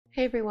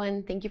Hey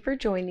everyone, thank you for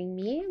joining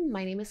me.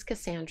 My name is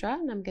Cassandra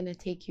and I'm going to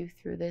take you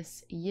through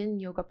this Yin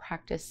Yoga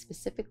practice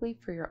specifically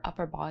for your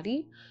upper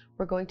body.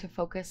 We're going to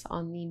focus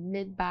on the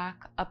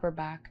mid-back, upper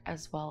back,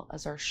 as well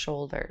as our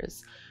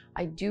shoulders.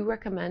 I do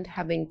recommend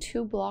having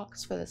 2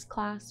 blocks for this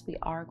class. We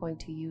are going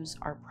to use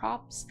our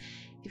props.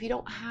 If you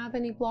don't have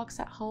any blocks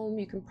at home,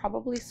 you can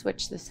probably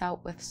switch this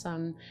out with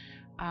some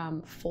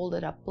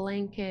folded up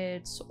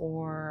blankets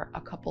or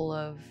a couple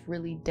of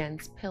really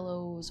dense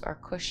pillows or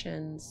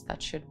cushions.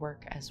 That should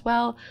work as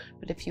well.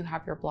 But if you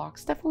have your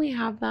blocks, definitely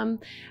have them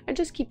and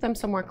just keep them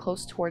somewhere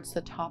close towards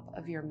the top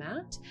of your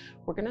mat.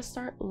 We're going to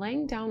start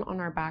laying down on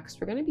our backs.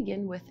 We're going to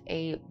begin with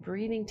a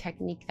breathing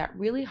technique that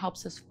really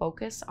helps us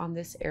focus on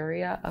this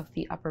area of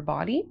the upper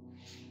body.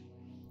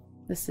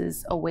 This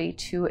is a way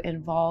to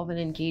involve and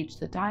engage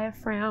the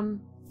diaphragm,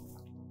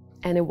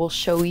 and it will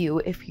show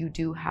you if you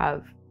do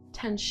have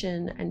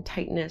tension and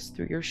tightness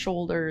through your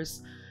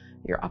shoulders,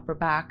 your upper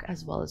back,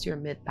 as well as your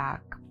mid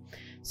back.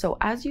 So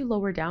as you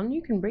lower down,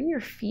 you can bring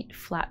your feet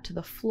flat to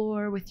the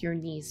floor with your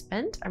knees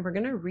bent, and we're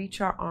going to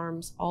reach our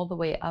arms all the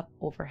way up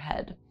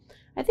overhead.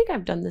 I think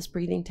I've done this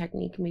breathing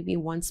technique maybe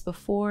once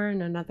before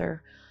in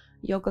another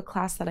yoga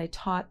class that I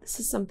taught. This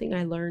is something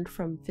I learned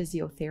from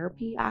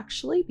physiotherapy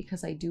actually,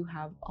 because I do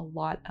have a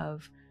lot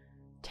of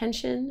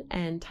tension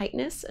and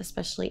tightness,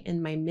 especially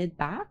in my mid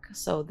back.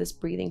 So this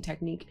breathing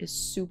technique is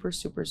super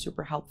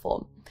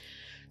helpful.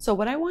 So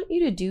what I want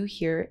you to do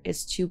here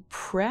is to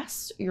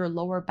press your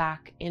lower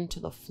back into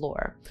the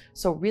floor.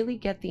 So really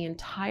get the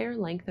entire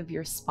length of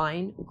your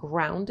spine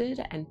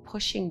grounded and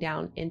pushing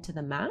down into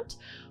the mat.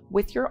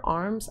 With your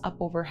arms up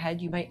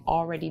overhead, you might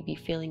already be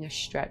feeling a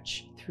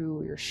stretch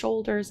through your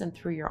shoulders and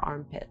through your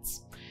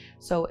armpits.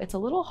 So it's a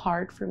little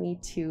hard for me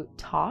to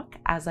talk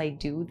as I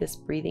do this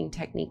breathing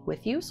technique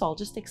with you, so I'll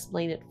just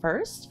explain it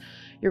first.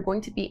 You're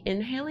going to be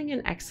inhaling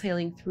and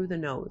exhaling through the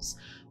nose.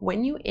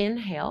 When you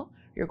inhale,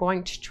 you're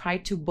going to try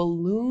to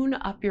balloon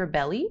up your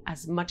belly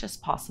as much as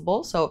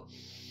possible. So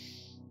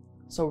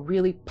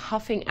really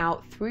puffing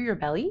out through your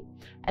belly.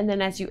 And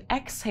then as you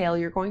exhale,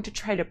 you're going to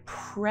try to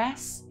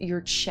press your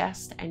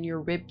chest and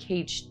your rib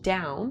cage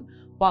down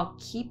while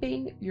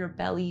keeping your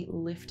belly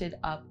lifted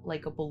up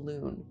like a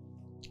balloon.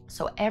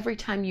 So every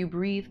time you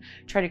breathe,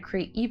 try to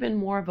create even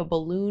more of a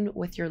balloon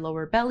with your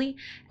lower belly.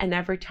 And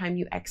every time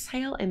you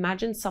exhale,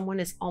 imagine someone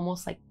is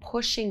almost like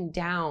pushing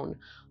down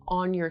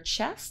on your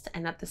chest,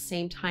 and at the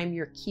same time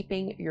you're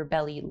keeping your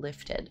belly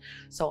lifted.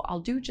 So I'll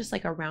do just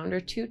like a round or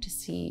two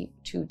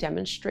to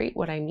demonstrate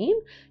what I mean,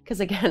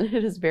 because again,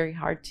 it is very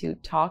hard to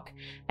talk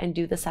and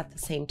do this at the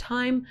same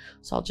time.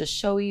 So I'll just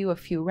show you a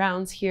few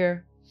rounds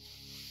here.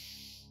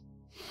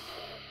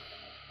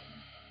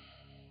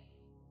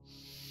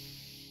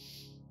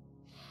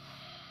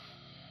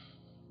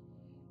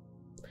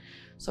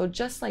 So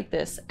just like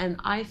this, and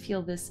I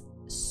feel this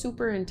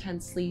super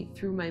intensely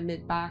through my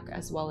mid back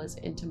as well as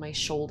into my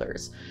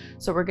shoulders.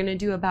 So we're going to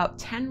do about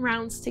 10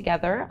 rounds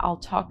together. I'll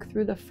talk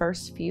through the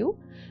first few,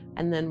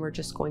 and then I'm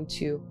just going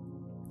to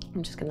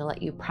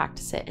let you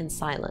practice it in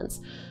silence.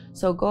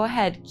 So go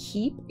ahead,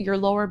 keep your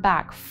lower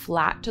back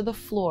flat to the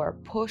floor,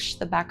 push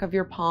the back of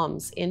your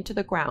palms into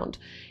the ground.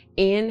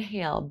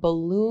 Inhale,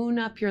 balloon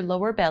up your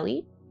lower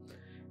belly.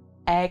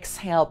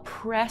 Exhale,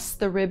 press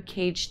the rib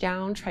cage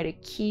down, try to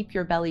keep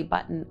your belly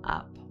button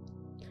up.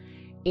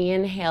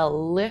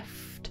 Inhale,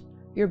 lift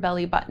your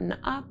belly button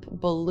up,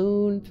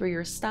 balloon through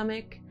your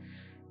stomach.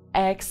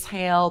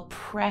 Exhale,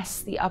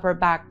 press the upper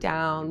back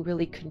down,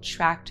 really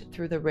contract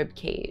through the rib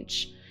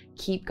cage.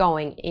 Keep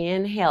going.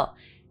 Inhale,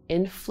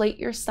 inflate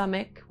your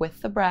stomach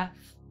with the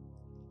breath.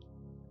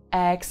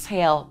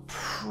 Exhale,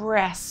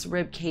 press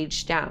rib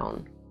cage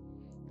down.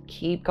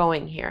 Keep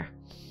going here.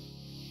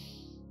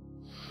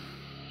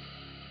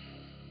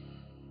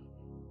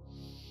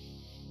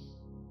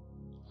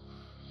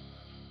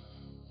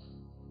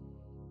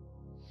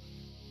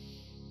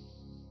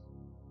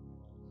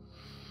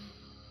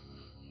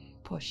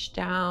 Push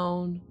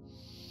down.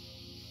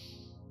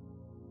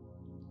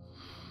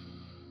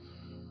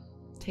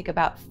 Take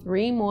about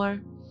 3 more.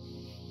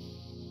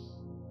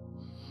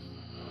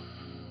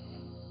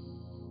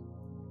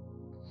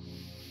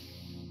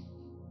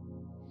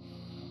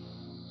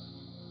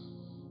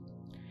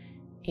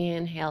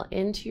 Inhale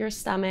into your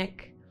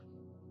stomach.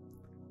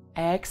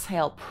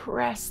 Exhale,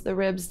 press the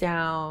ribs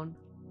down.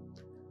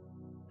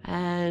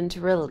 And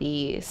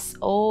release.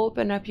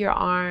 Open up your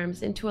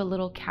arms into a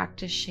little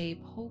cactus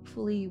shape.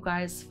 Hopefully you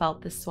guys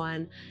felt this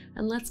one.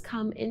 And let's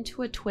come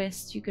into a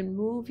twist. You can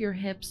move your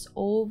hips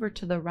over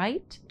to the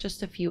right,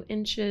 just a few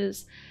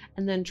inches,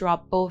 and then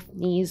drop both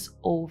knees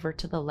over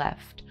to the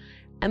left.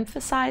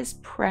 Emphasize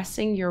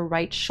pressing your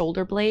right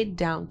shoulder blade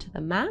down to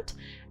the mat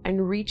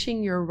and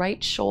reaching your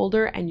right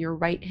shoulder and your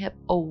right hip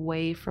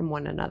away from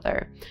one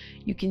another.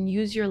 You can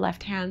use your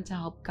left hand to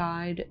help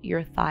guide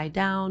your thigh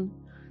down.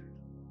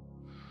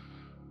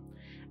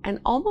 And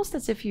almost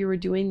as if you were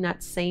doing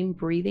that same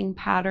breathing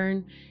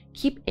pattern,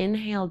 keep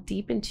inhale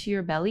deep into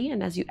your belly,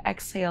 and as you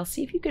exhale,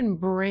 see if you can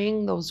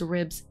bring those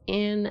ribs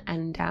in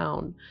and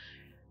down.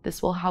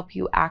 This will help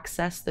you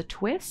access the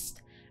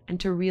twist and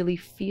to really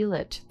feel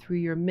it through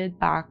your mid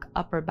back,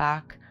 upper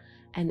back,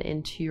 and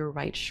into your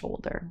right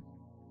shoulder.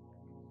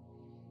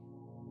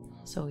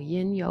 So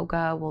Yin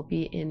Yoga will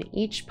be in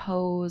each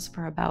pose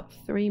for about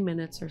 3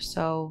 minutes or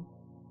so.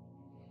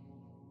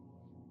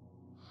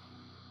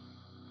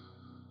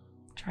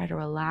 Try to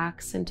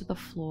relax into the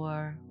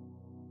floor,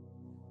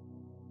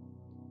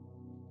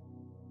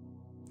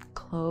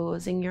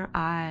 closing your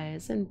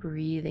eyes and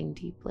breathing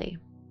deeply.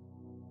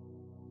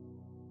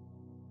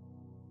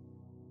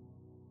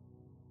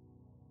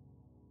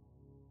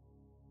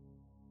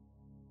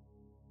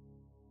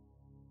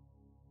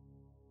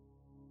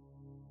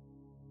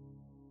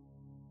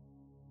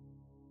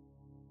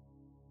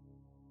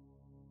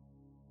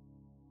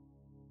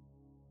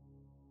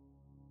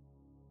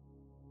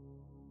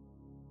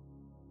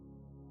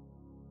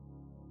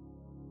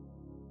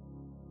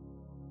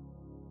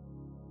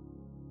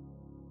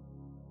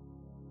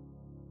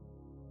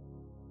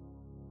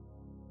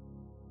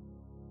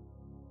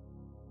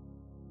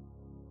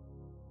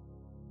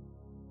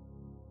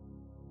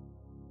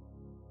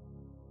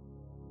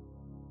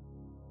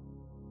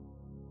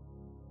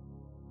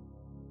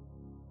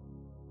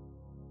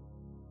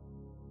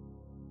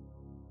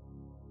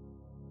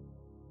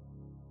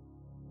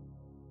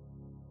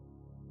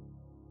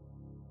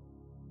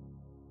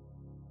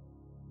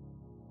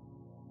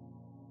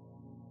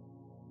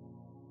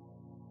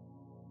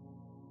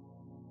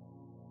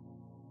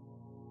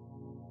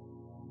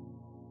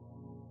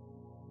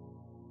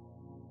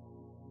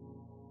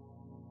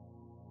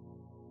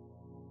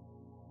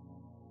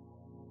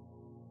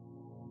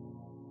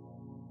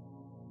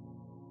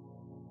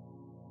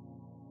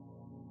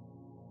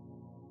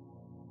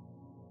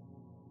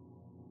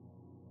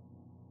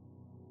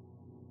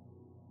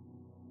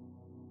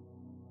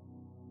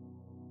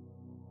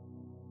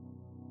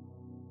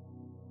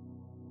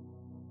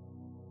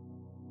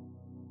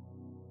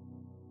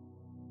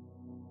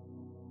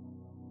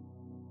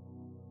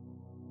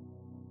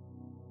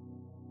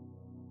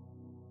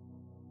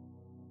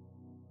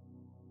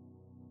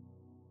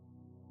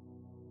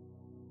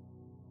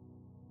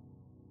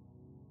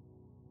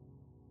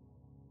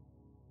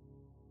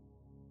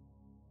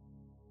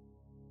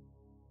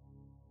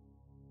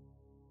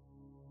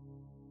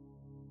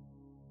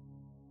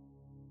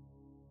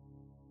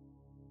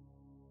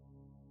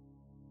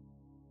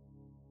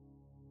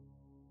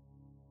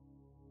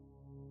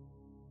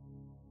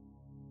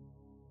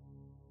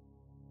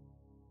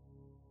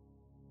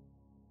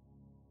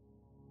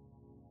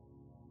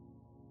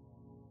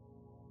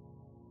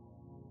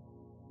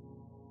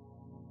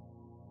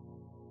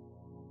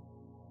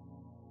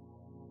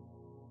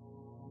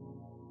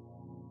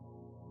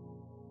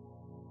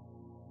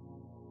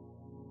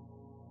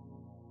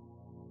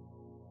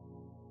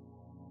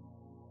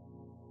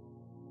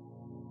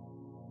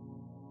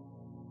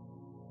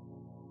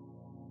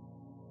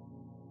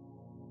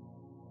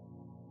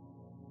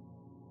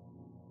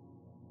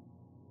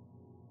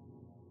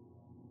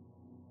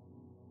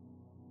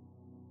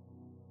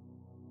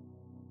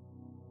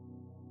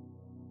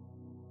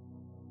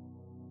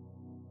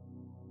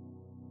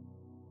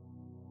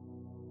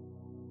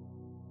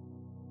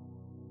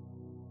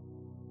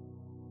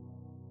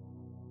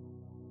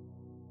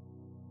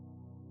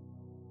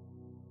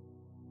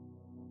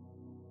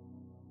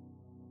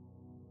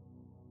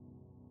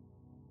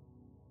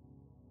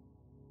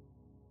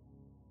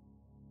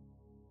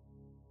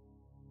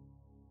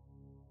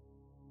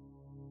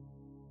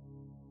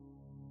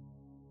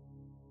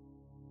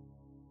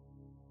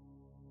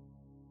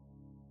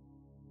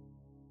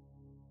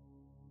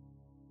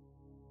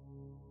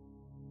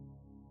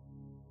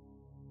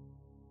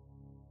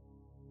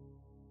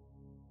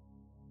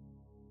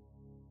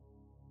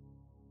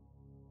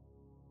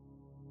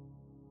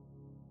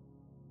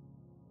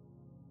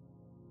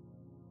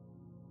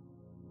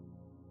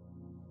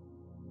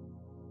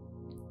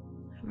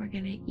 We're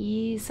going to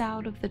ease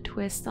out of the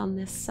twist on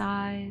this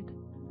side.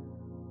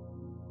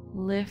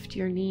 Lift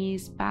your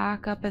knees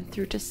back up and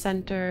through to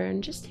center,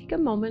 and just take a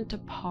moment to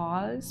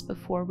pause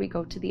before we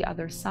go to the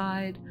other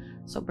side.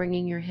 So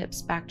bringing your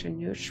hips back to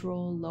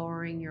neutral,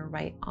 lowering your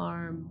right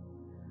arm.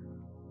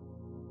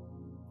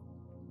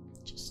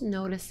 Just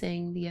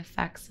noticing the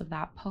effects of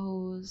that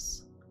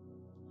pose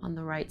on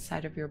the right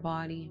side of your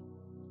body.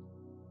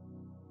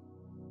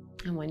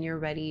 And when you're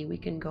ready, we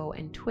can go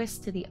and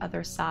twist to the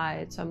other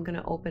side. So I'm going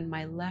to open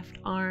my left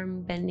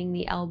arm, bending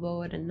the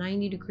elbow at a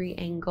 90-degree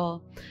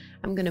angle.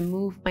 I'm going to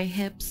move my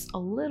hips a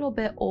little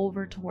bit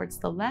over towards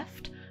the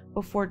left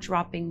before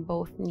dropping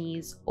both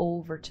knees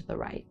over to the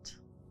right.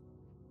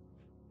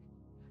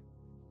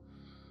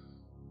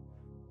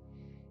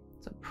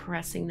 So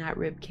pressing that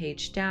rib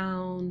cage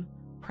down,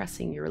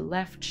 pressing your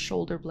left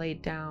shoulder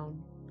blade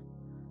down,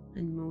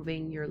 and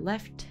moving your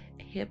left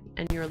hip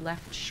and your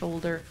left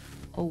shoulder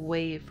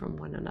away from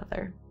one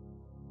another.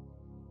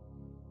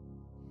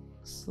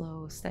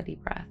 Slow, steady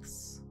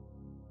breaths.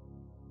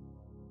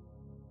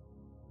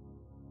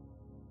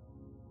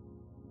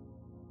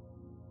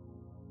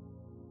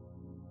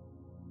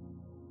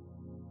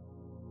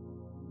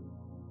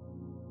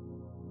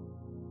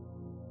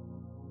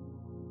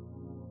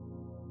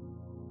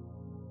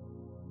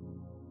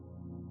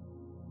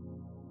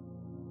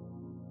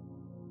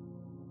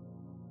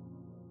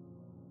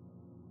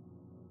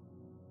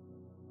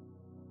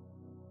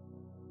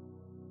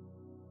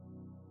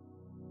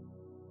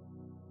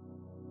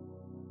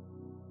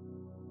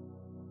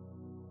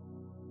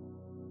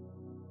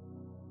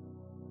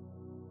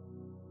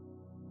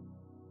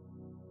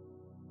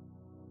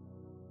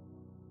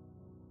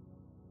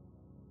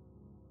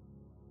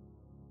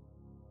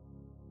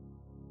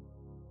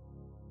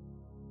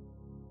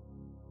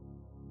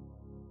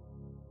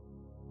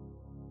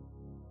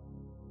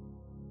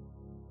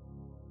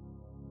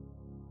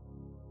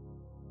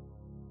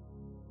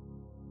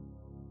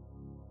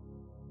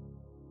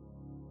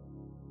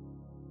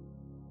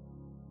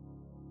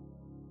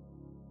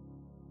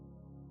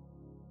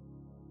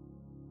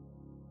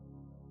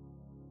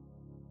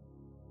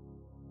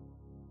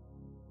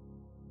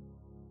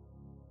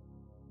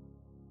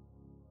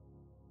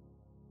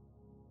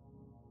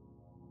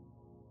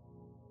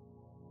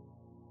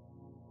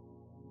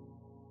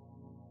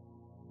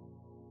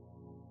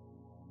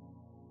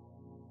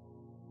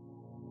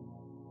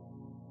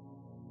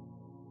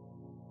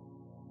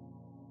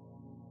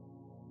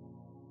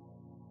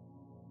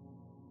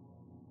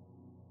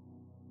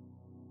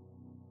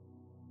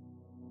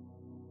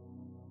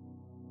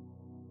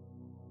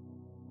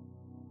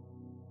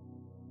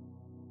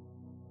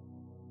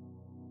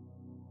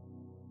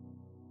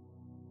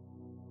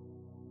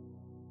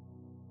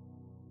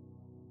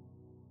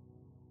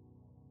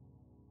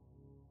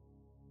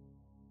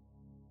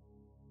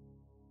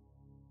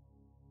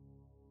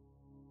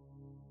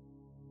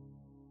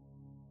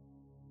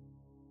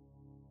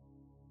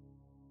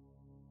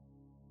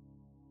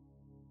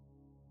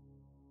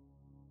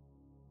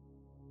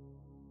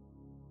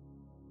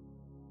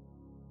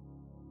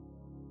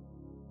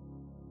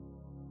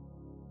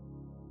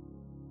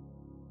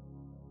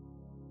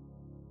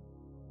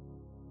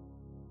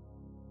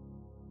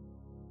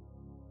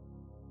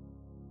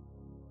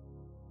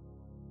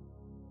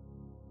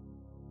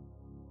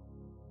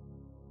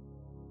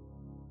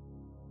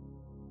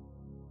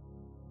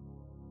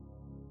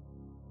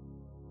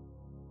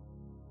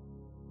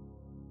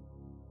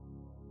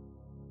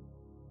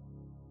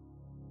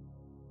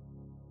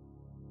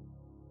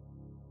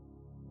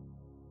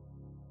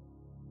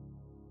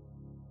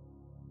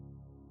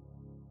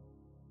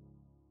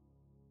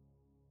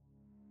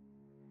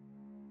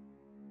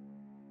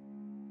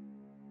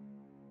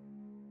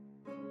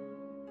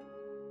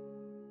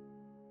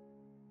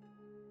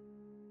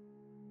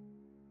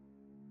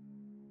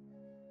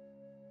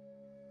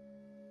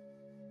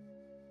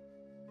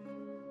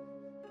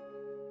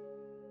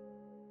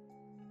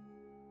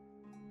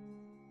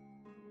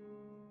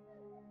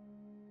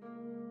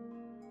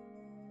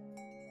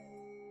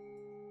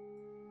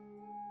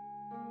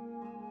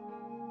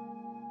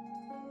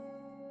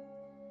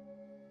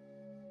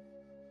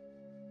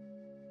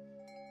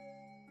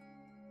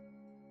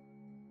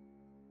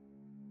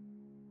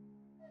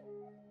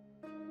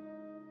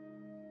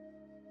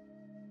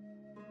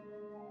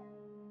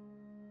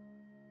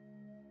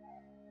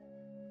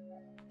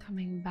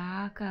 Coming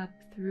back up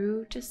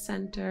through to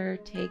center.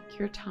 Take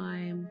your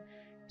time.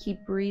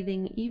 Keep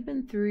breathing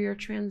even through your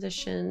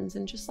transitions.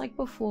 And just like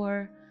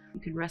before, you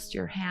can rest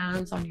your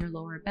hands on your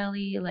lower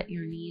belly. Let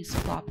your knees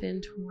flop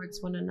in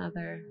towards one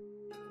another.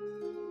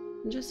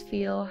 And just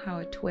feel how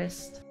a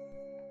twist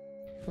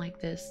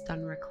like this,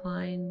 done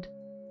reclined,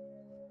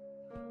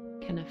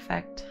 can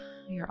affect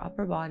your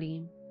upper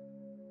body.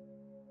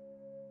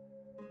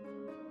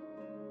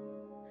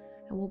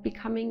 And we'll be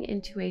coming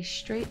into a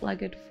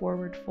straight-legged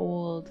forward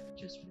fold,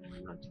 just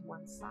rolling onto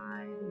one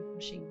side and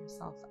pushing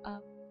yourself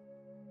up.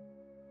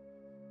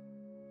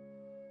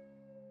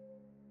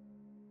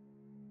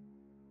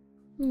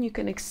 And you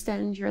can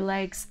extend your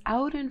legs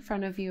out in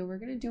front of you. We're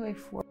going to do a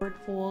forward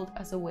fold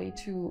as a way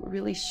to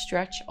really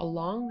stretch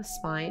along the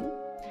spine.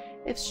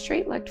 If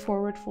straight-legged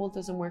forward fold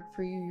doesn't work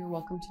for you, you're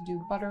welcome to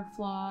do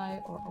butterfly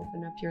or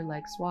open up your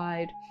legs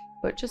wide,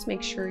 but just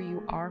make sure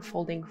you are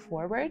folding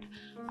forward.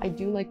 I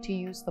do like to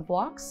use the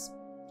blocks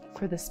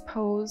for this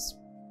pose.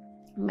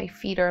 My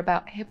feet are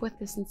about hip width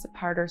distance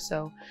apart or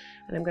so,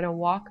 and I'm going to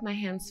walk my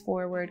hands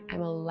forward.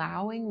 I'm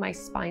allowing my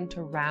spine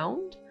to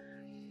round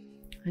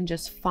and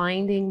just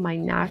finding my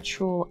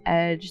natural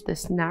edge,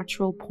 this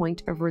natural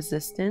point of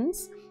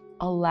resistance.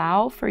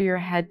 Allow for your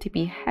head to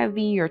be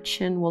heavy, your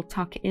chin will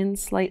tuck in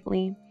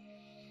slightly.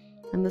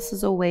 And this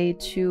is a way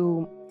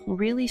to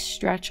really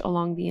stretch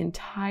along the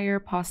entire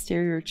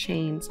posterior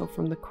chain. So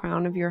from the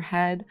crown of your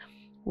head,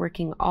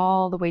 working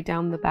all the way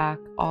down the back,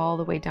 all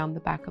the way down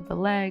the back of the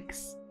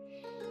legs.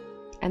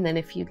 And then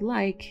if you'd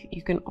like,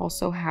 you can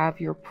also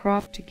have your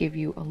prop to give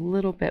you a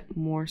little bit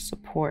more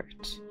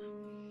support.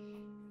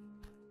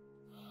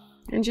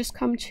 And just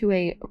come to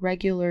a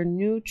regular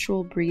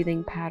neutral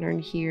breathing pattern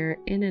here,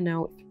 in and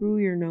out through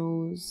your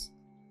nose.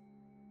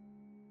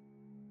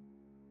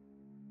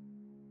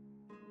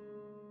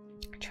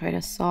 Try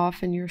to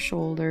soften your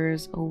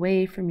shoulders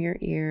away from your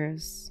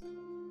ears.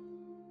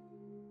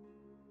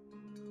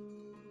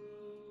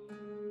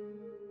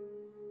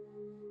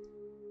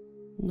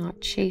 Not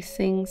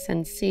chasing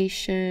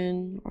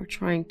sensation or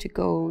trying to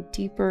go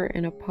deeper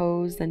in a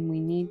pose than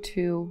we need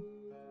to.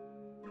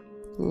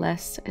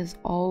 Less is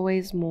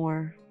always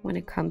more when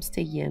it comes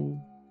to yin.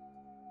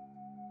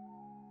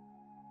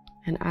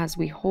 And as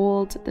we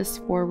hold this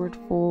forward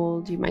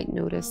fold, you might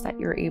notice that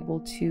you're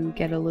able to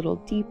get a little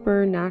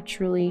deeper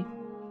naturally.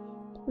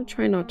 But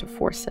try not to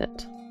force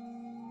it.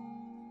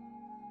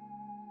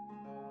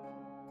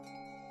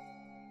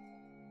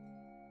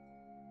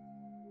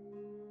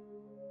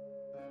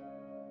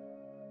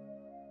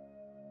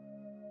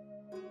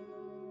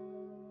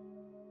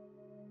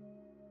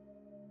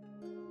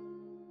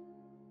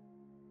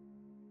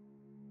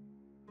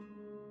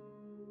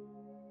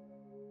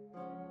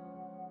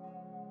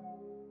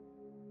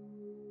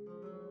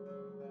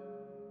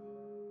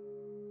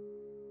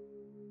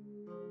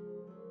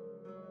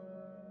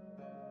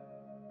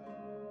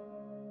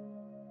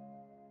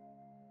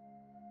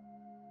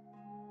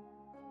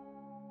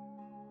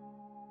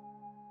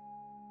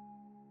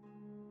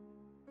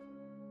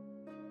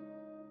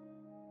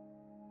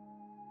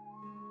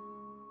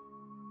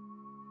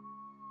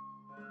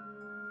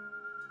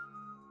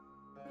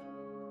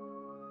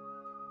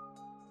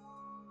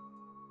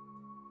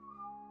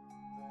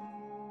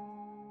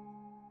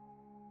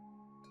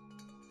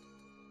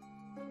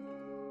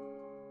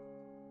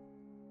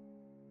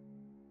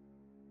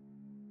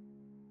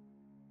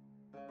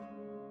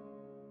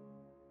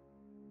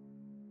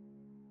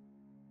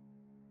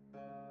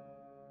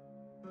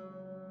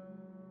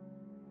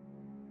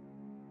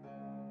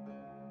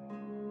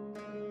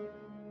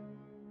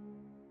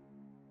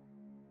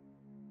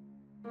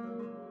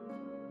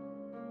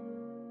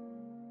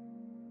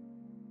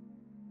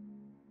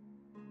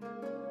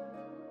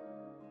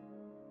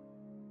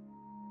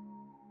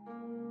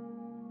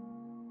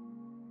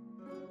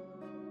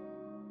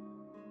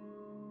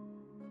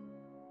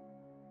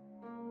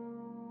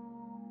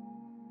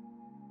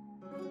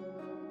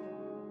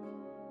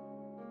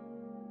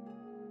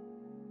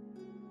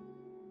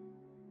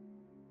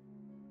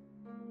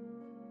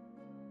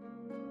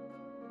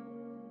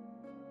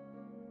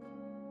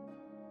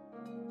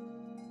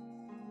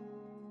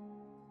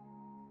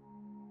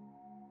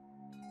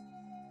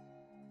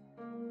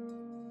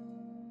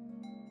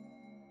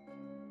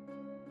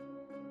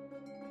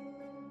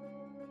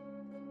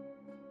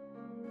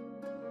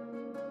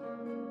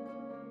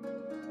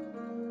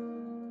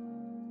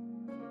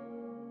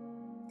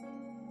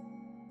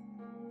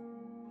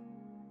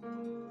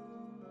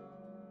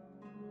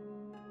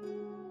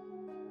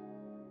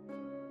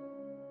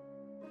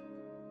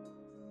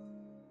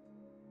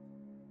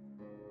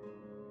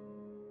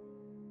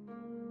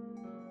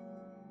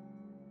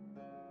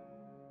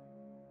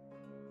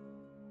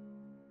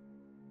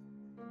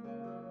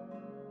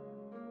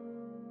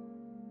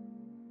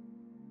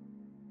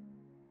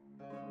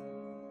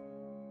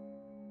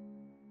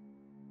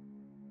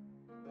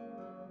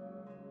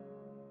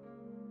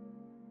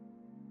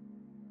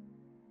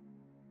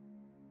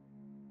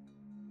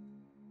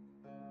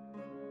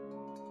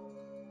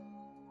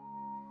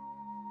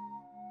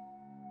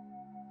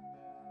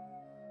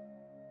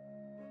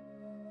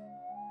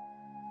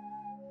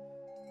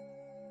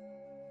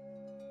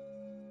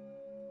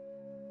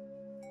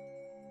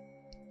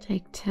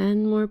 Take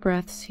 10 more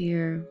breaths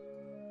here.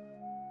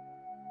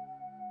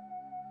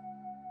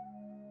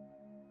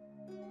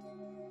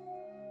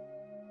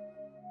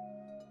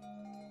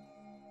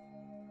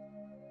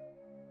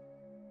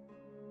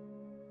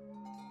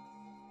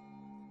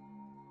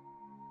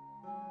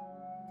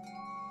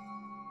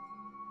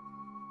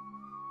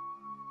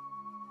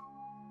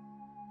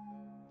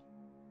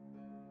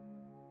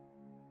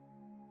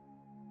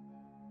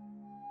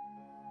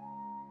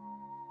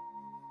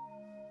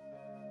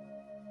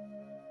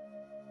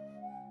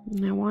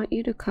 And I want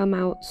you to come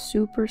out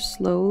super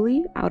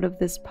slowly out of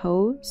this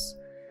pose.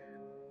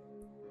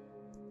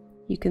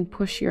 You can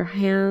push your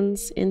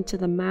hands into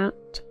the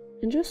mat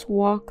and just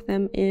walk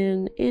them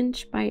in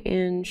inch by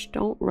inch.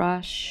 Don't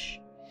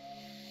rush.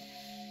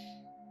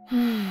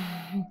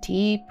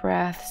 Deep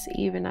breaths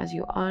even as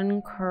you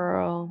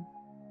uncurl.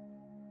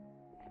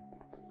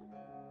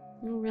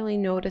 You're really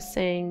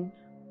noticing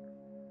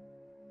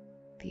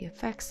the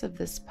effects of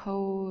this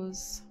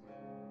pose.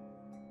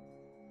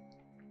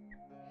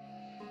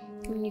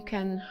 And you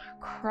can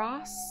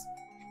cross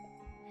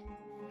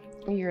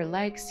your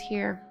legs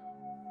here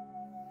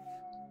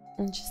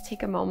and just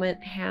take a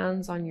moment,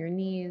 hands on your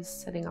knees,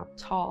 sitting up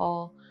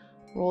tall.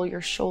 Roll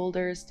your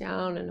shoulders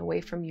down and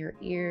away from your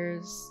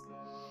ears.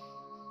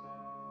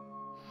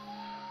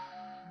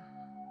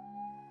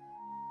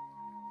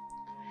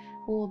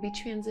 We'll be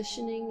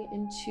transitioning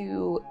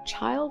into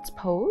child's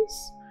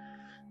pose,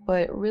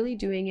 but really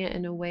doing it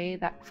in a way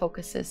that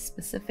focuses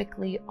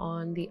specifically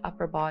on the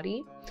upper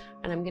body.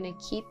 And I'm going to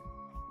keep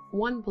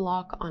one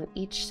block on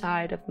each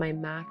side of my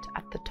mat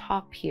at the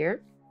top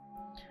here.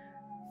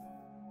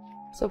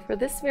 So for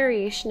this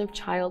variation of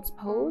child's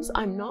pose,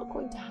 I'm not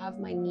going to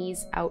have my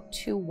knees out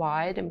too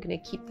wide. I'm going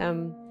to keep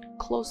them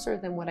closer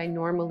than what I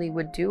normally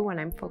would do when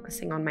I'm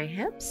focusing on my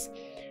hips.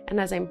 And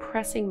as I'm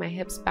pressing my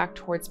hips back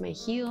towards my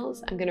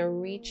heels, I'm going to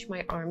reach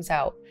my arms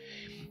out.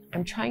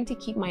 I'm trying to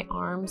keep my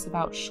arms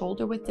about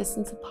shoulder width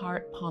distance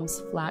apart,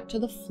 palms flat to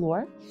the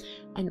floor.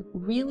 And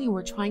really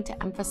we're trying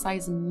to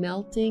emphasize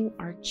melting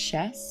our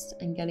chest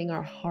and getting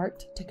our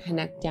heart to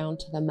connect down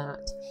to the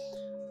mat.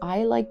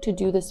 I like to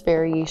do this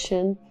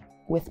variation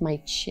with my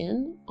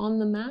chin on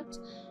the mat.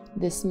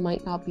 This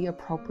might not be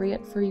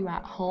appropriate for you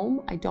at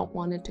home. I don't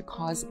want it to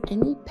cause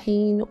any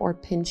pain or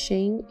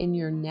pinching in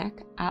your neck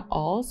at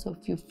all. So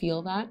if you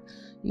feel that,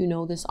 you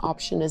know this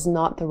option is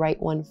not the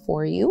right one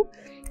for you.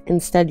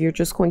 Instead, you're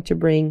just going to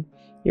bring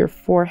your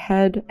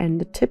forehead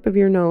and the tip of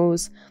your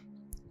nose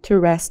to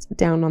rest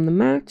down on the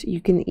mat.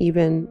 You can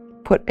even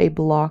put a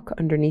block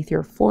underneath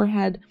your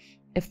forehead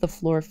if the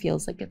floor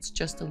feels like it's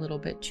just a little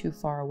bit too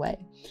far away.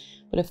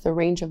 But if the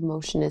range of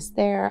motion is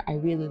there, I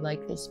really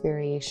like this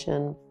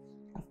variation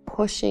of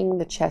pushing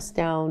the chest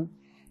down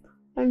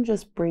and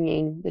just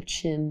bringing the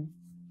chin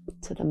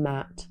to the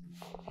mat.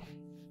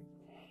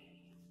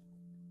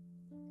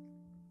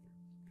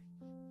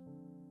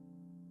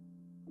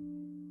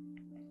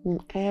 And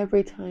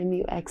every time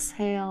you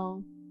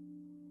exhale,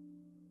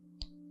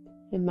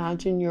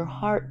 imagine your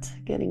heart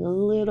getting a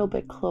little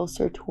bit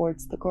closer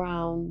towards the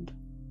ground.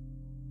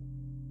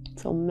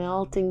 So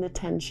melting the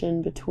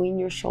tension between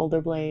your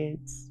shoulder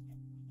blades.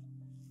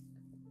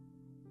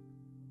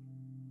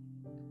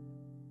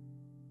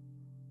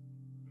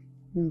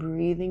 And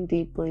breathing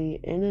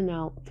deeply in and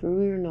out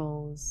through your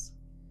nose.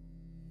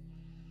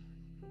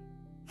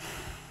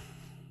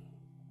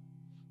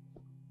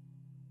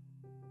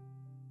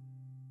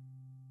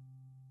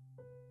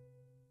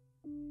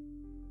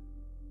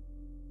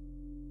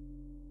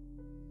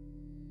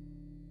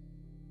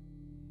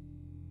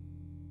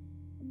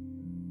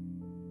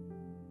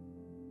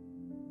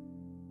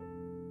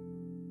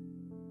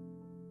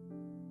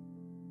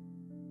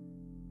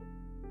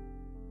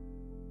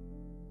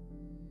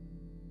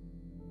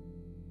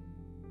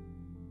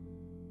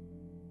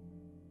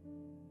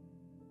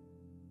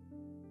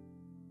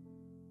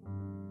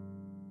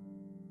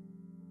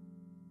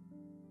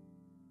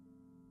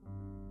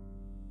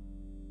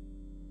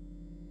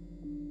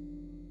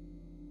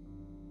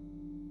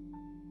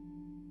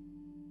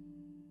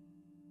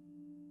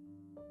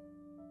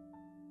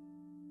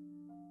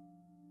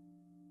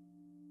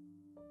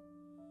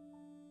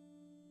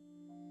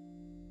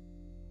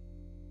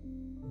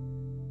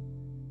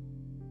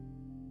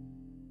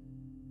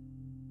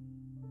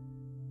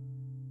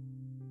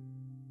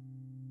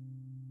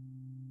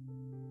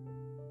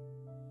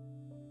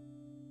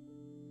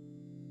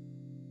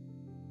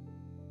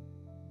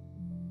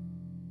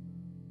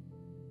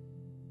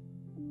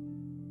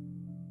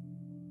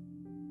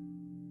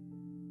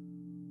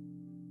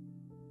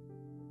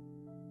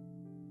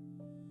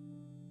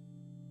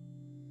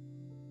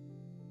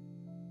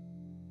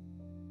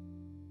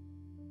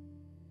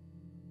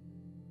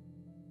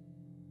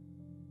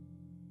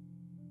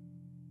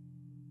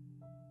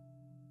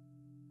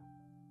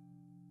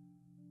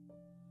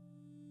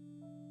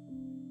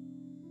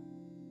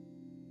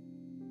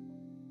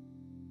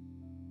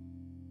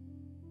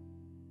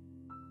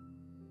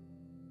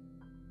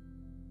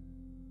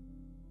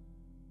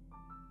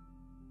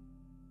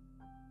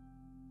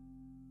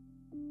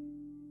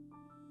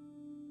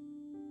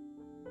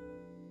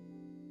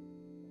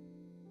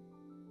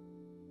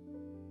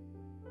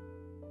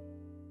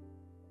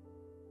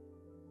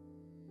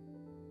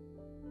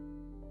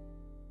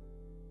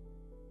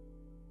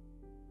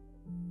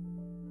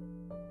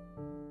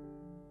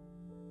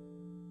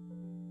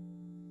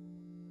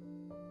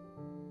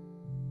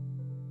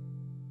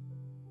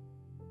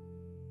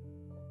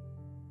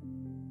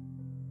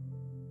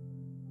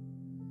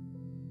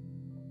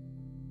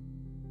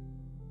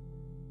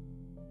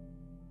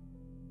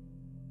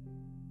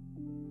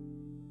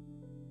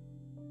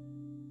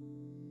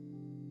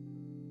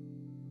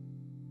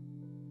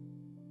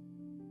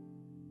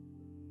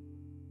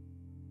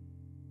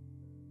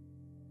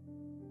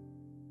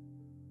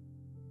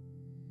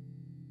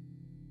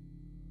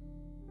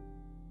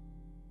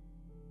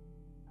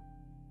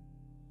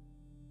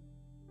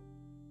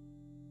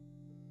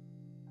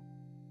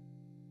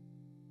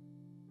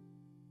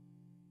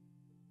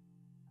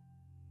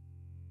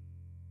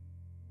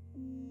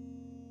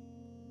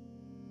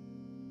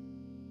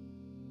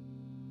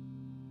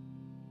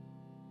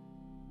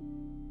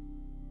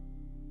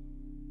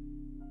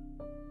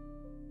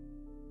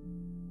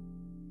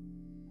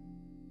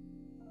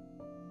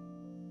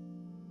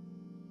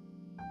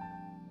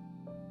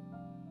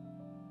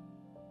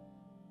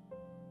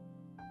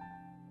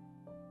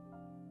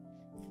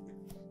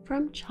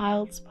 From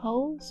child's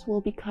pose,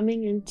 we'll be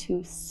coming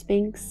into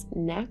sphinx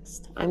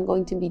next. I'm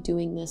going to be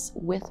doing this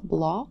with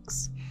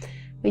blocks,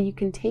 but you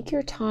can take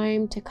your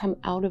time to come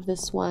out of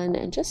this one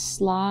and just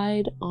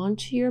slide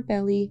onto your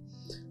belly.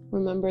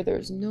 Remember,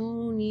 there's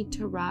no need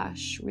to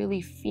rush.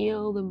 Really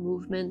feel the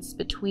movements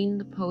between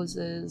the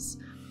poses.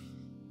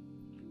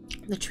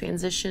 The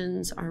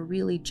transitions are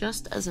really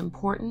just as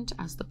important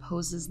as the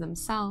poses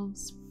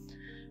themselves.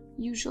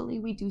 Usually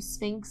we do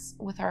sphinx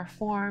with our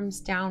forearms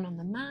down on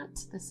the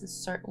mat. This is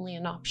certainly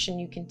an option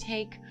you can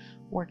take,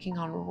 working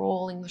on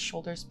rolling the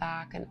shoulders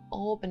back and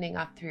opening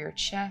up through your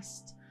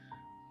chest.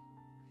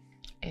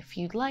 If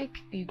you'd like,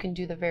 you can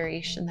do the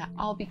variation that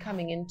I'll be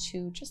coming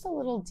into just a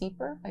little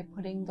deeper by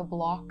putting the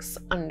blocks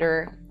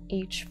under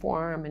each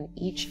forearm and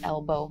each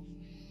elbow.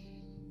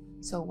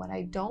 So what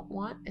I don't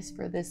want is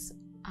for this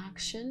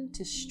action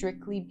to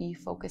strictly be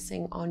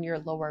focusing on your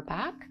lower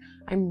back.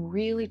 I'm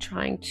really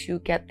trying to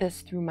get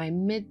this through my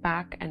mid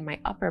back and my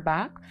upper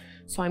back.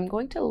 So I'm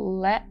going to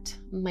let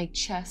my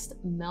chest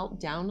melt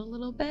down a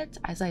little bit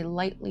as I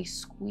lightly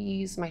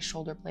squeeze my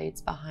shoulder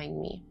blades behind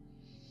me.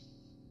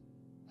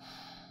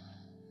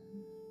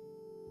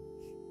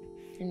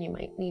 And you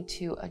might need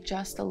to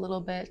adjust a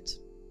little bit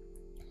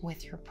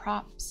with your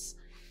props.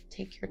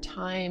 Take your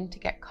time to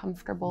get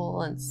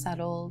comfortable and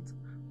settled.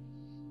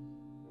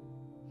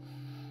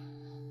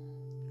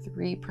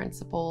 3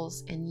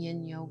 principles in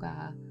Yin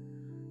Yoga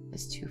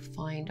is to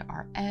find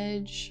our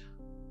edge,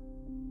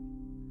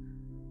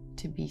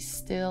 to be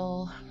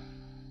still,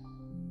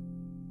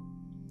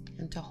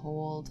 and to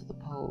hold the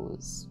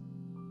pose.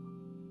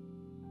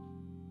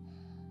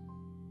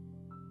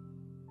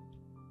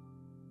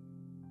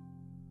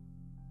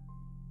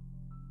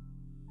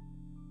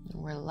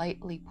 And we're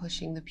lightly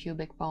pushing the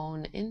pubic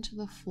bone into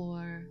the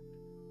floor,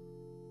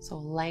 so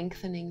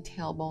lengthening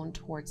tailbone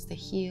towards the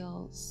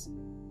heels.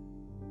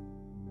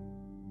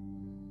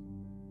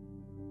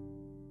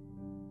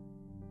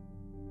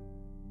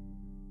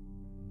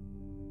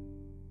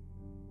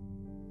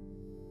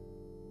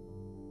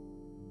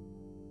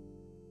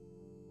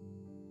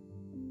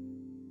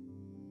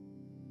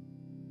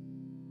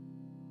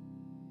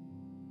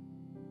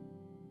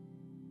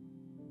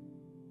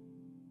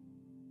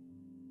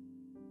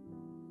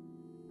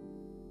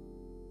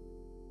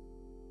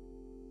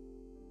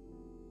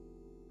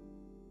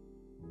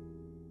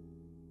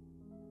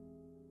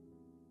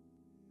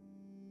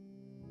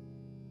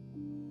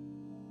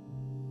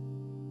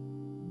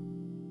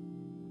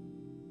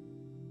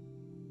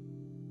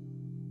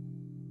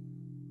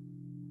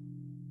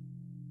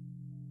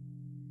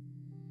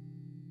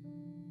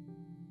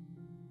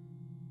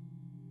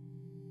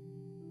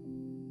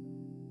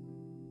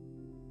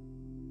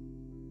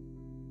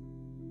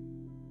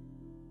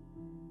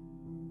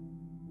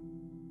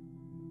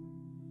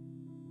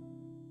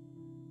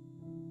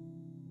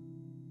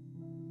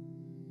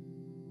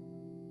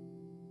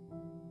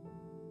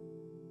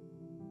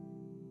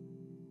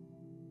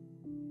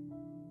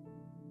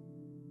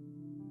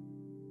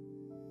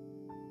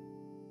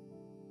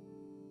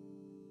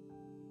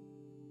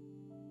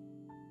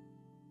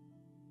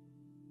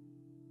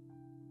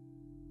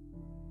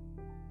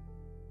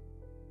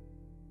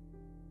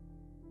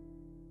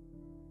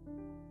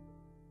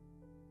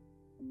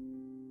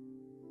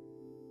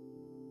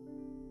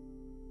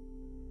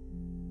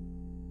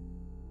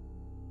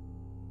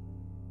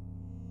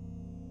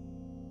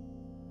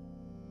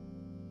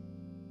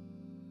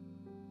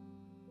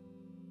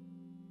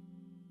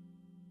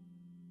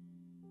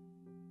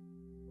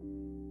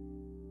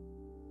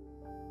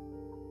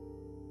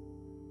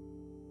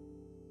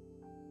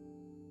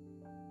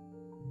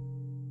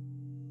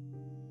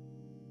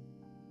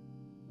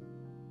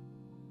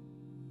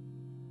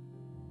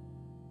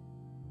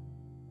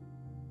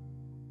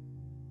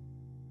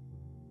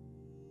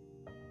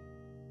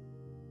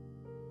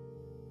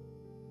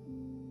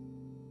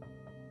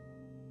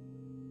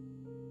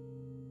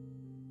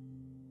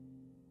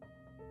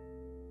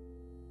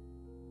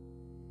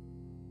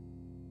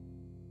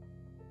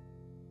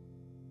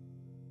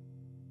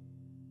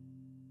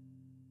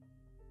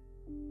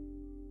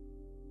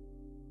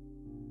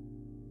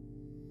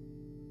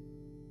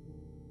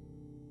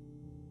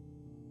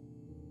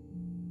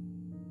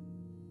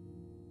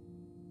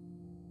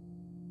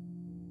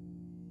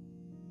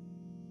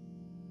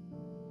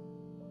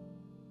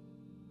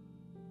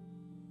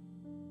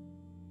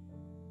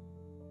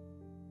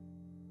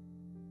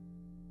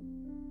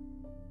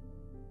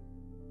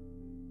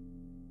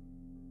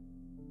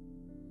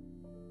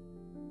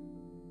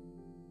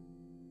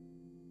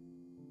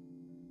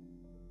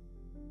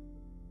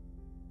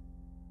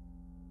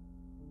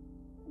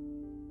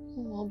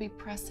 be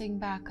pressing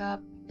back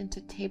up into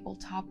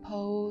tabletop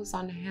pose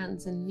on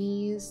hands and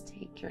knees.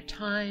 Take your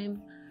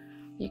time.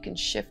 You can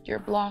shift your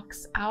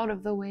blocks out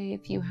of the way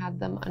if you had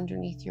them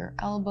underneath your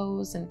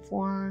elbows and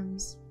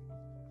forearms.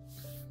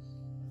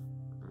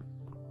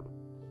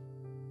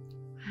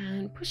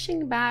 And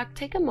pushing back,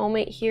 take a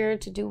moment here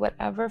to do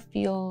whatever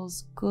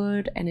feels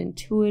good and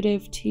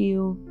intuitive to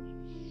you.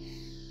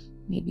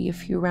 Maybe a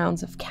few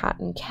rounds of cat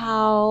and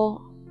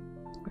cow,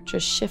 or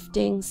just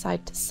shifting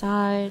side to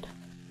side.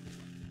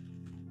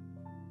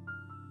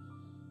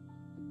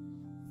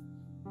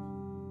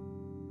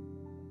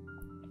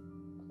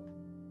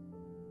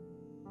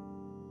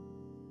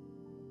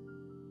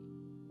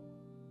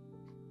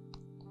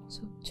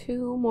 So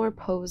 2 more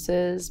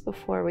poses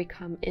before we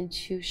come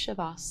into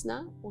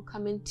Shavasana. We'll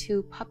come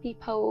into puppy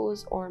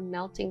pose or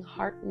melting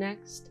heart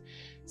next,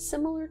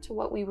 similar to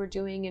what we were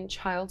doing in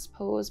child's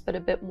pose, but a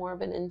bit more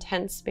of an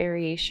intense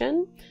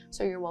variation.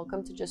 So you're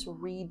welcome to just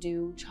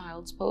redo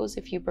child's pose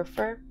if you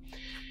prefer.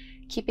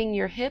 Keeping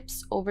your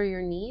hips over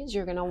your knees,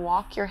 you're gonna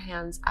walk your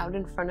hands out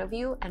in front of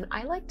you, and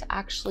I like to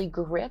actually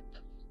grip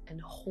and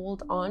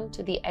hold on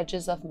to the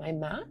edges of my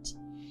mat.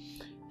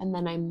 And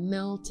then I'm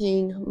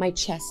melting my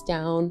chest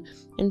down,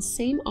 and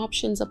same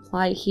options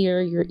apply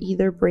here. You're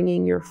either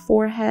bringing your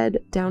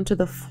forehead down to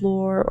the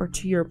floor or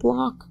to your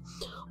block,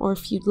 or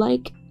if you'd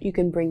like, you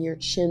can bring your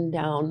chin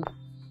down.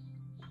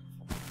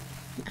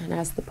 And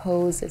as the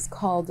pose is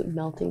called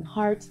melting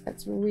heart,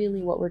 that's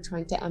really what we're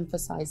trying to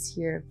emphasize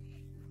here,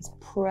 is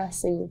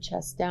pressing the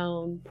chest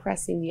down,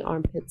 pressing the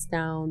armpits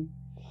down,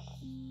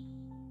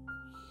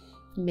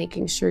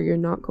 making sure you're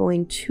not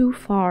going too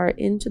far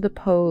into the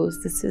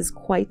pose. This is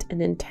quite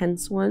an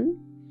intense one.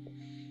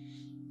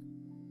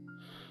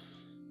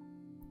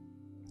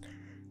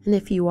 And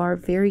if you are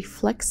very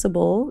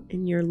flexible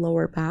in your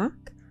lower back,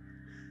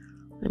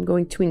 I'm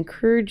going to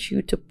encourage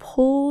you to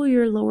pull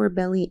your lower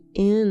belly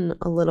in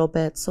a little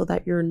bit so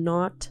that you're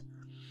not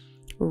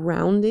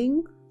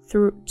rounding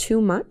through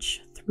too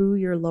much through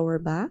your lower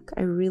back.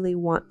 I really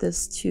want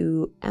this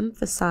to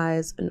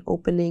emphasize an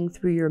opening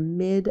through your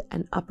mid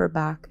and upper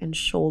back and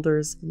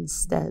shoulders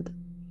instead.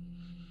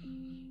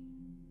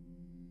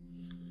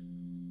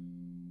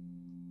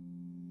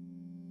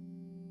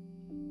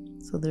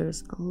 So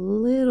there's a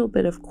little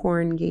bit of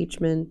core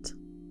engagement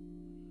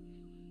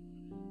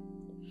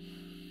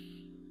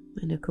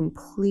and a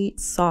complete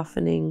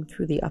softening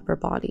through the upper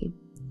body.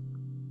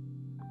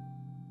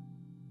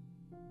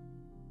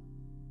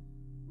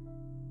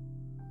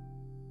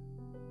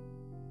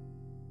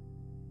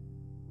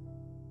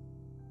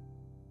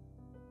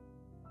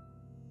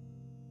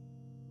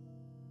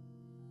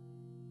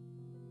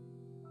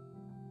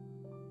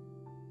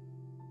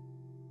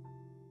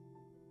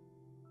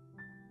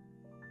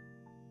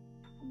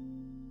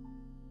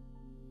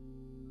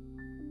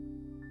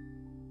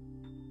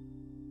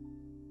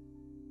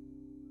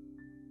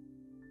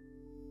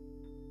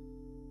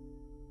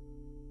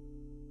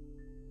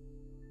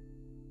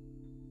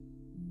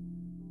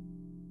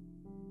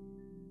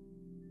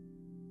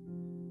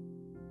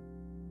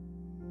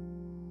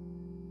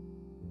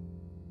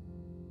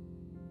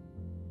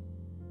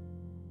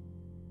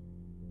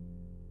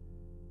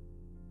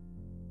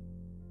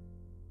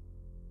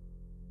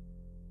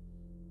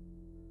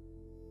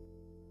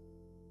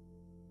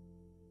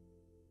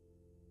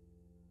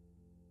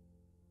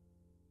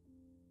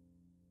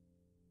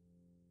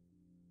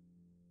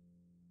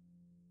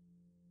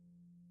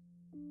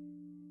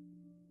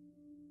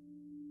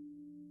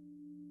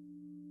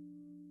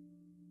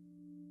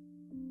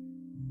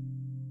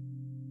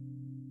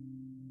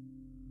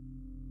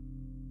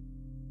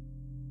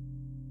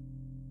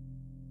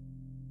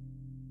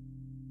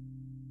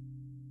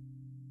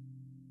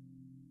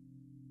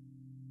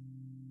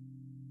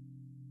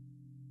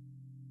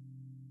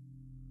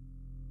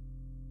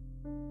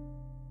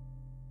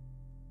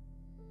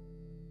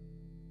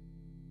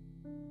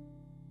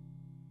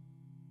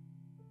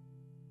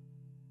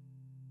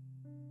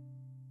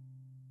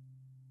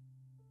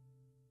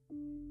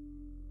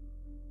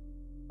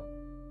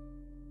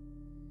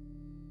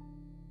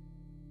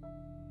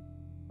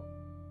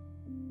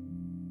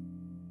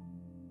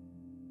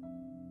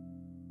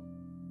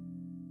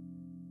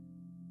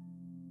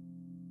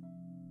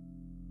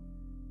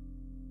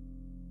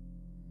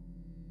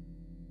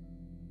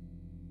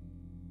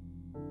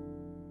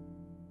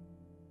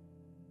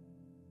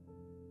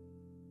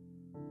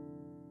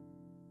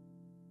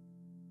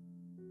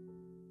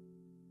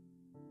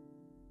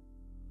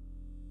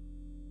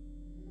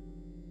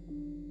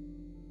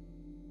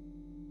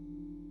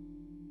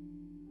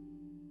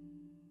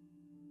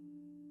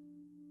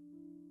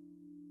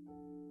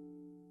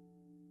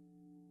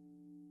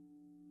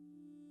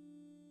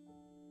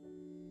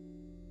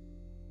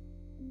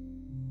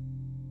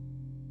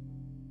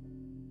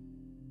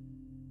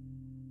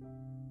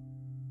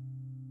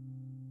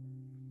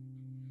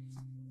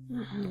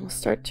 We'll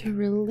start to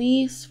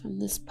release from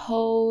this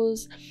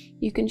pose.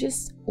 You can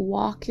just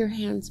walk your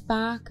hands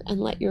back and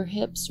let your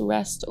hips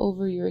rest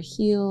over your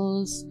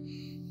heels,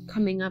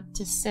 coming up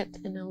to sit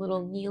in a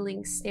little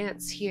kneeling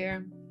stance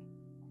here.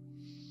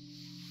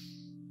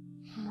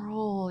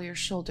 Roll your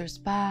shoulders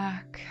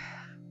back.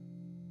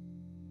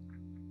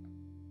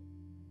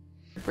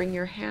 Bring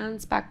your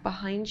hands back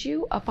behind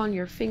you, up on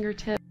your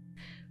fingertips.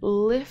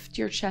 Lift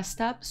your chest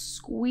up,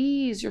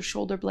 squeeze your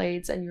shoulder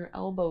blades and your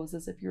elbows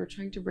as if you were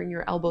trying to bring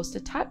your elbows to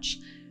touch,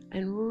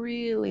 and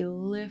really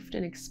lift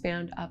and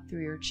expand up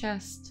through your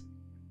chest.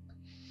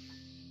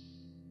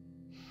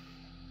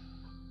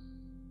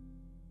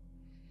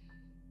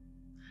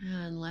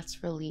 And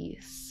let's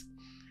release.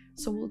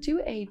 So we'll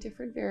do a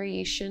different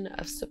variation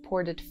of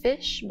supported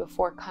fish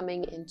before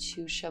coming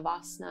into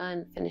Shavasana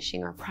and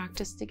finishing our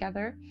practice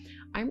together.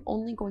 I'm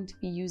only going to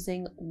be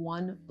using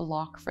one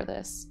block for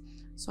this.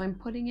 So I'm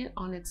putting it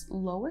on its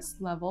lowest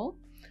level,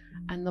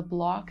 and the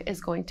block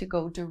is going to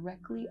go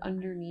directly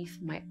underneath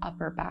my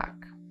upper back.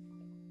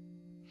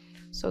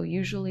 So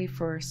usually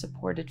for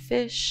supported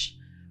fish,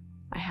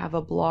 I have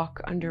a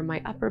block under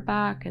my upper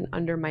back and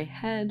under my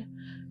head,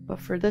 but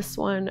for this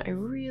one, I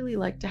really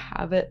like to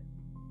have it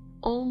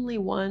only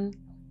one,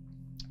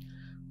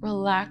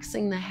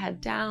 relaxing the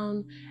head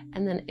down,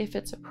 and then if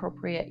it's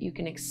appropriate, you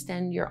can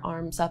extend your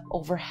arms up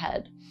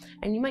overhead.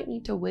 And you might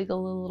need to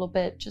wiggle a little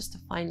bit just to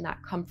find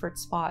that comfort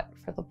spot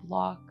for the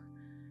block,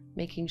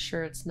 making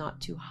sure it's not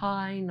too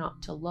high,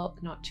 not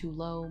too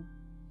low.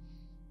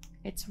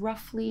 It's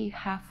roughly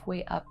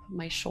halfway up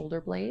my shoulder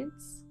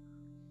blades.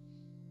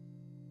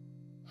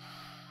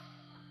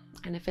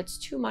 And if it's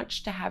too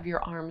much to have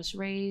your arms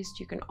raised,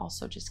 you can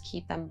also just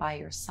keep them by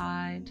your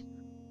side.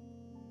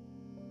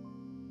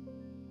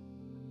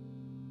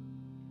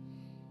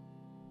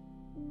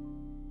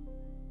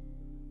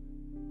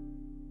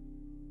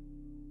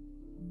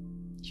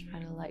 Try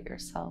to let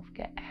yourself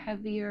get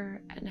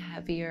heavier and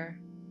heavier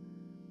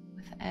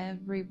with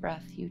every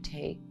breath you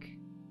take.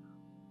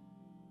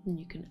 And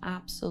you can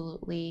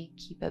absolutely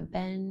keep a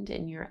bend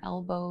in your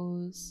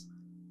elbows.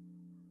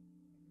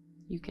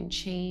 You can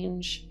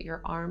change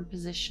your arm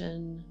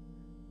position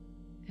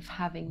if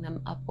having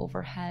them up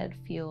overhead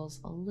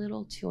feels a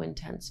little too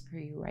intense for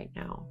you right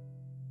now.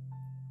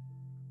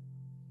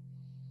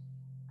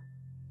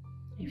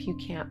 If you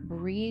can't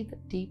breathe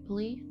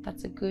deeply,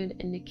 that's a good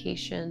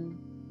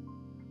indication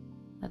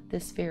that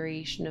this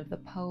variation of the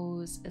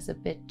pose is a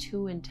bit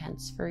too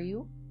intense for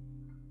you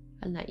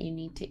and that you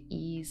need to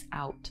ease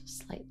out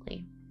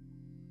slightly.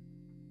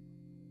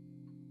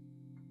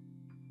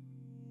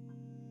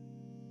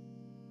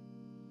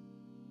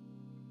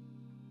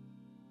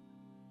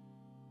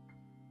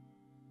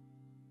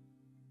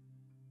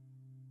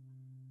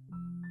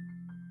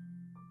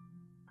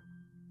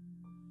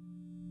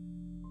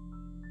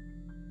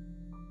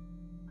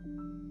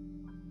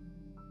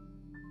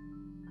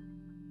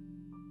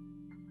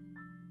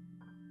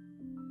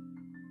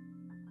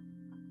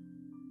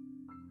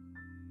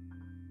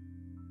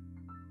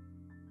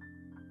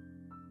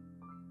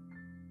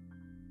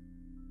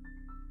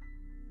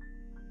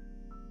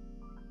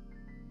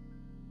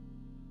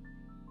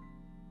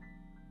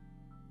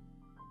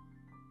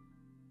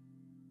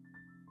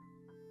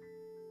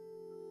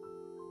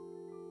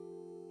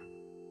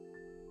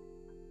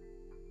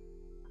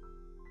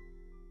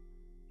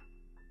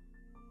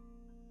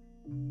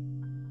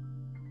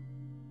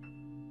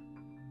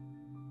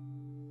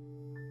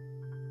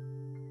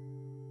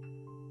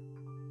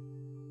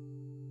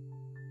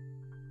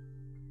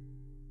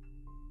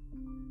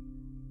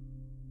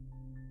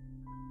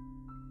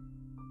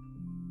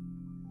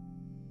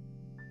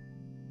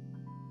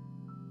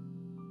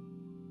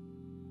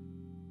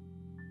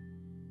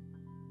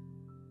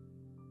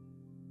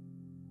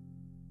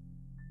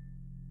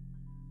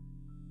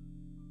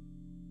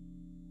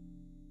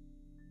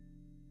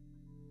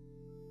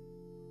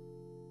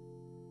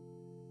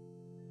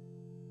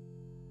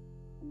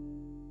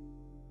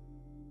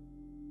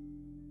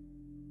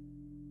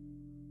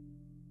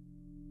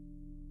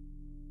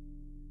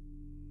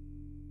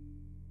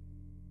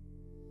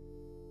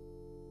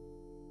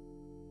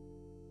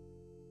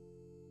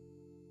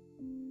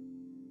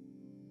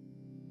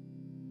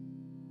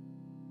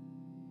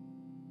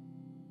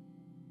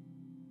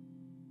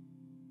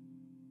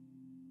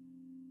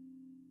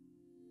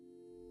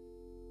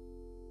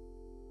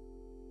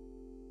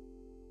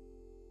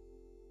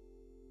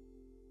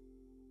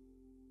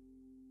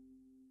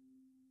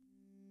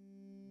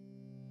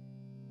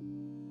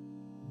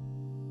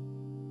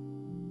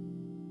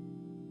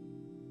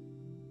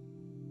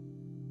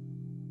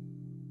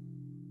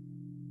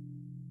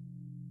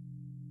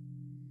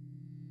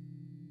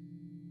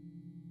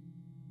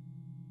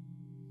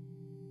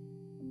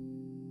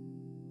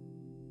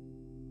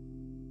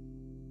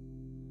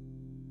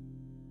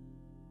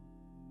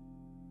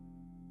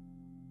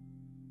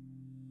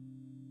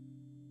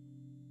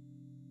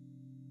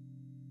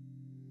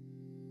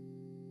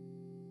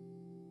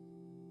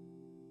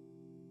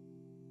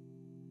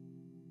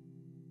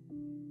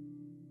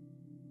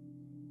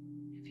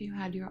 If you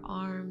had your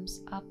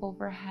arms up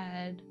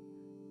overhead,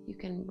 you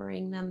can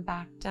bring them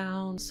back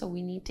down. So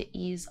we need to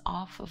ease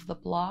off of the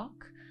block.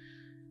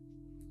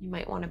 You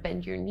might want to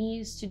bend your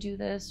knees to do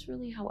this,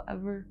 really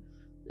however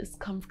is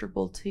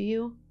comfortable to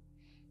you.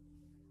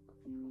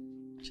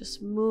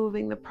 Just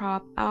moving the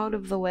prop out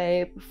of the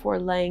way before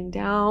laying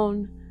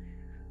down.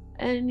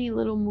 Any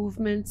little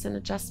movements and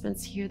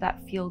adjustments here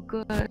that feel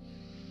good.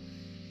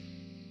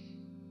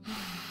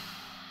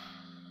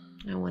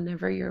 And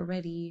whenever you're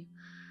ready,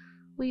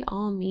 we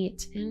all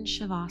meet in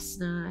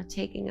Shavasana,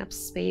 taking up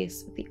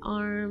space with the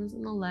arms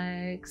and the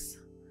legs,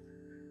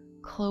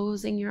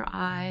 closing your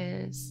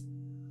eyes,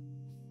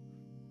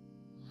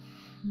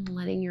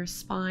 letting your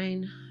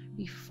spine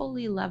be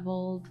fully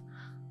leveled.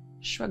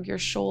 Shrug your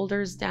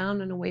shoulders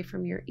down and away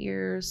from your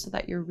ears so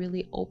that you're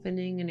really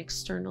opening and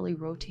externally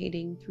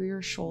rotating through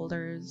your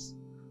shoulders.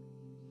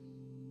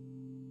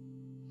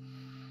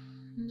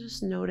 And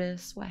just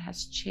notice what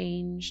has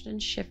changed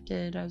and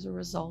shifted as a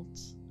result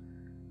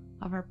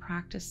of our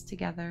practice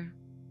together.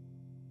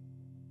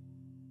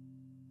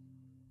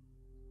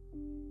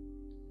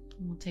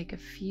 We'll take a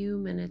few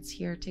minutes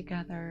here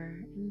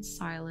together in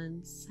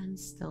silence and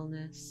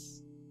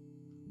stillness.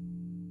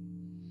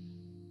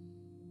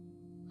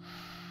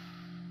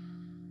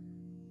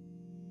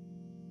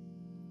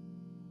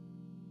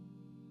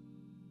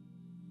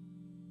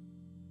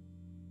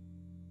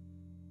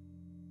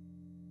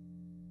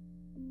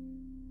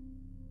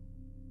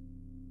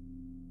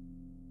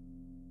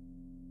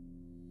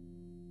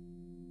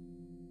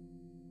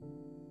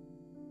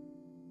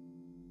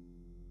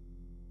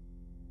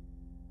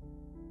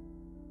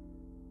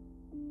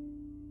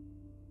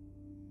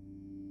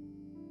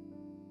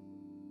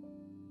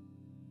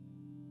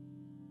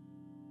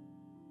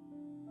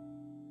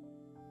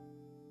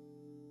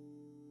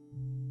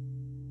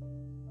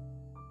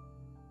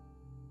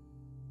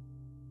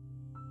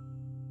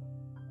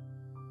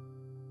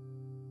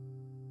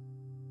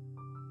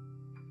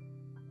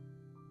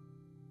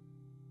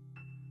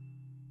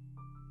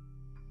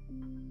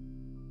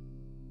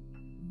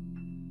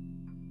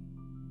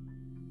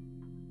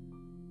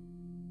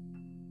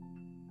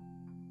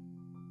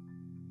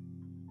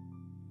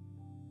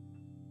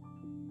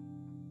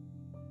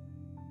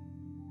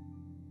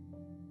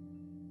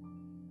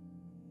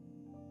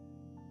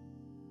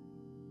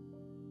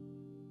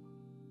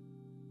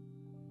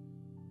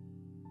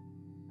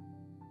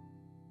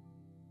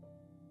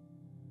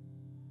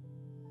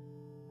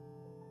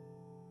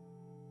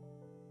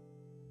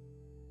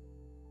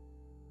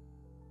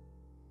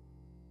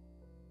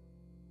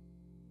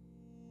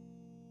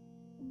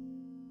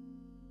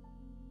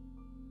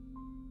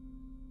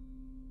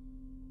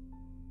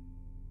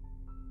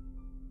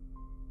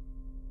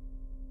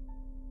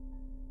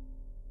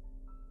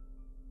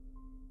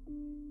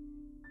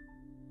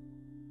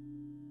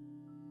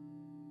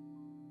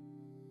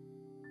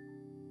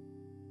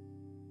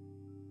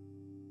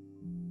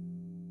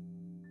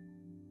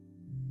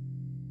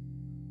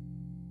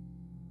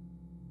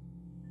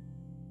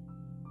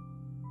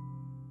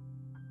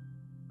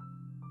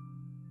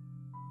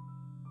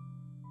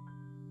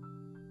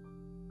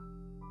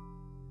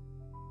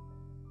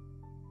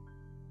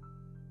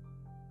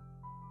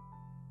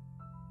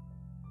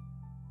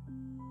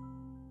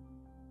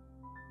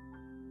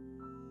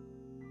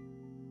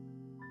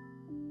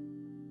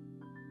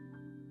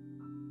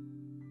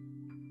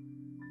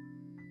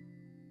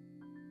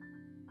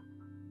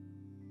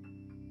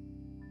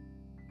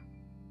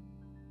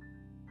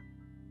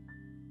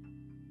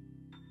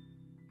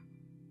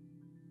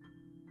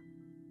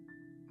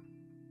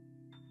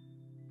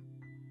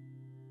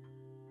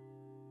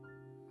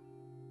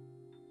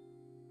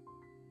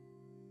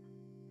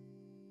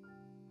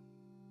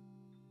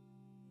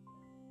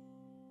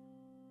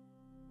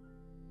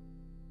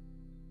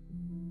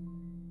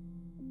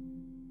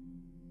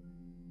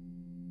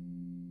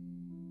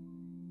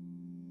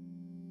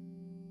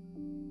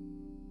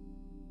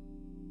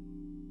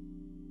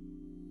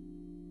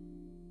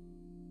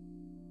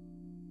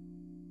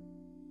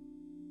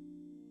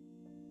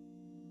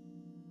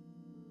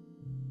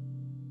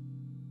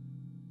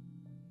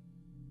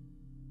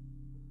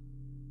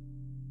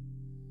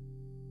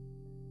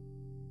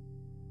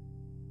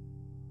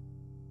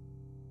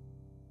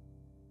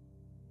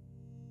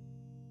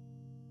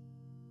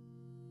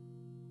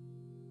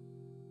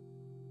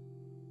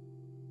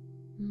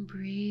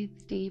 Breathe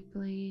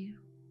deeply,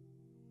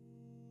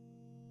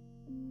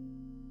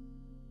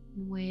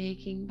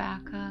 waking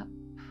back up.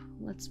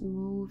 Let's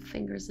move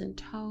fingers and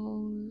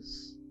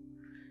toes.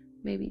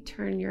 Maybe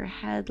turn your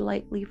head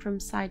lightly from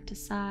side to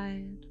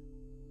side.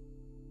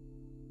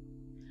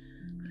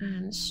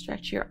 And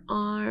stretch your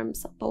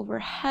arms up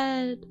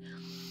overhead.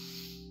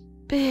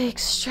 Big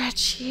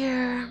stretch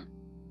here.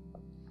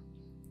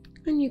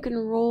 And you can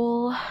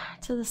roll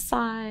to the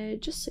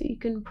side just so you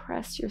can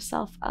press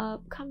yourself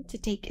up. Come to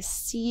take a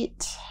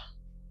seat.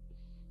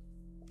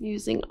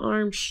 Using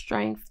arm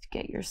strength to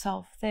get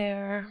yourself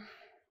there.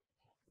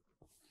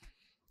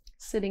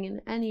 Sitting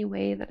in any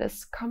way that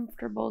is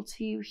comfortable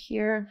to you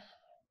here.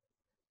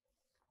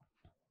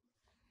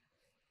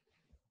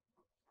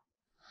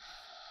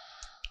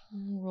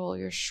 Roll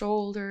your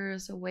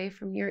shoulders away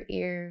from your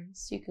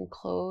ears. You can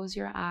close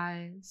your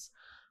eyes.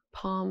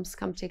 Palms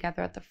come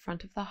together at the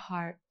front of the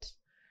heart,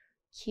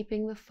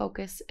 keeping the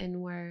focus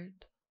inward.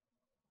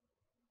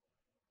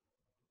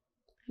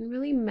 And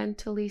really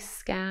mentally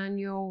scan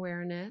your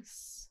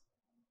awareness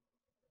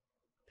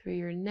through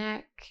your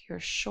neck, your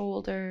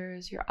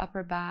shoulders, your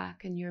upper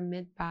back, and your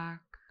mid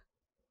back.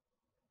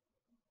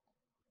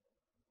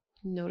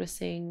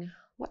 Noticing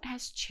what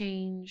has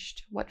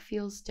changed, what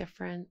feels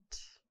different.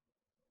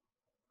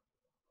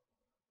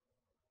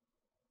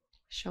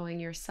 Showing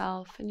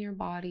yourself and your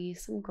body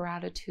some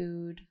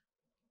gratitude.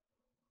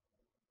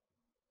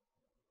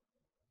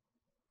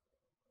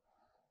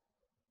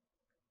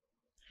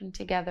 And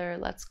together,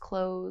 let's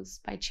close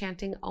by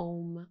chanting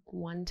Om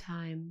one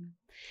time.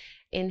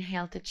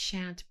 Inhale to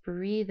chant,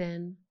 breathe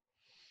in.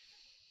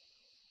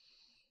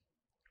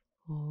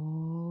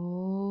 Om.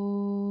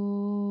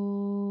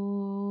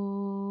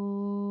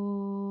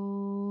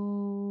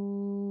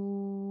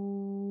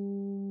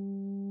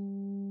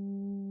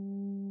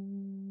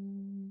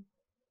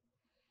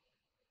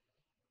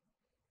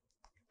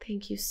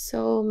 Thank you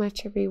so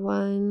much,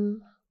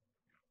 everyone.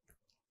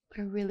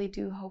 I really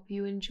do hope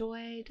you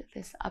enjoyed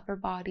this upper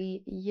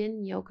body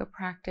Yin Yoga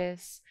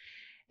practice.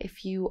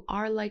 If you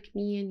are like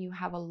me and you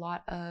have a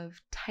lot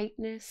of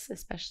tightness,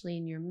 especially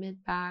in your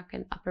mid back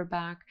and upper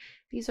back,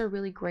 these are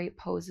really great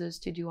poses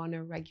to do on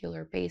a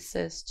regular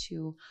basis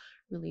to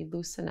really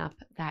loosen up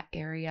that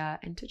area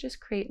and to just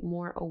create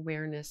more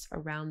awareness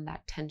around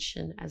that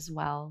tension as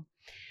well.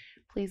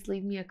 Please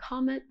leave me a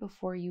comment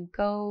before you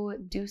go.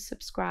 Do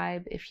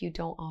subscribe if you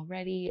don't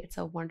already. It's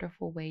a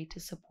wonderful way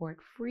to support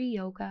free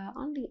yoga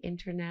on the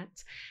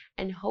internet.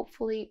 And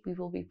hopefully we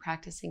will be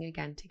practicing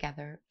again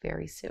together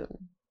very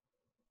soon.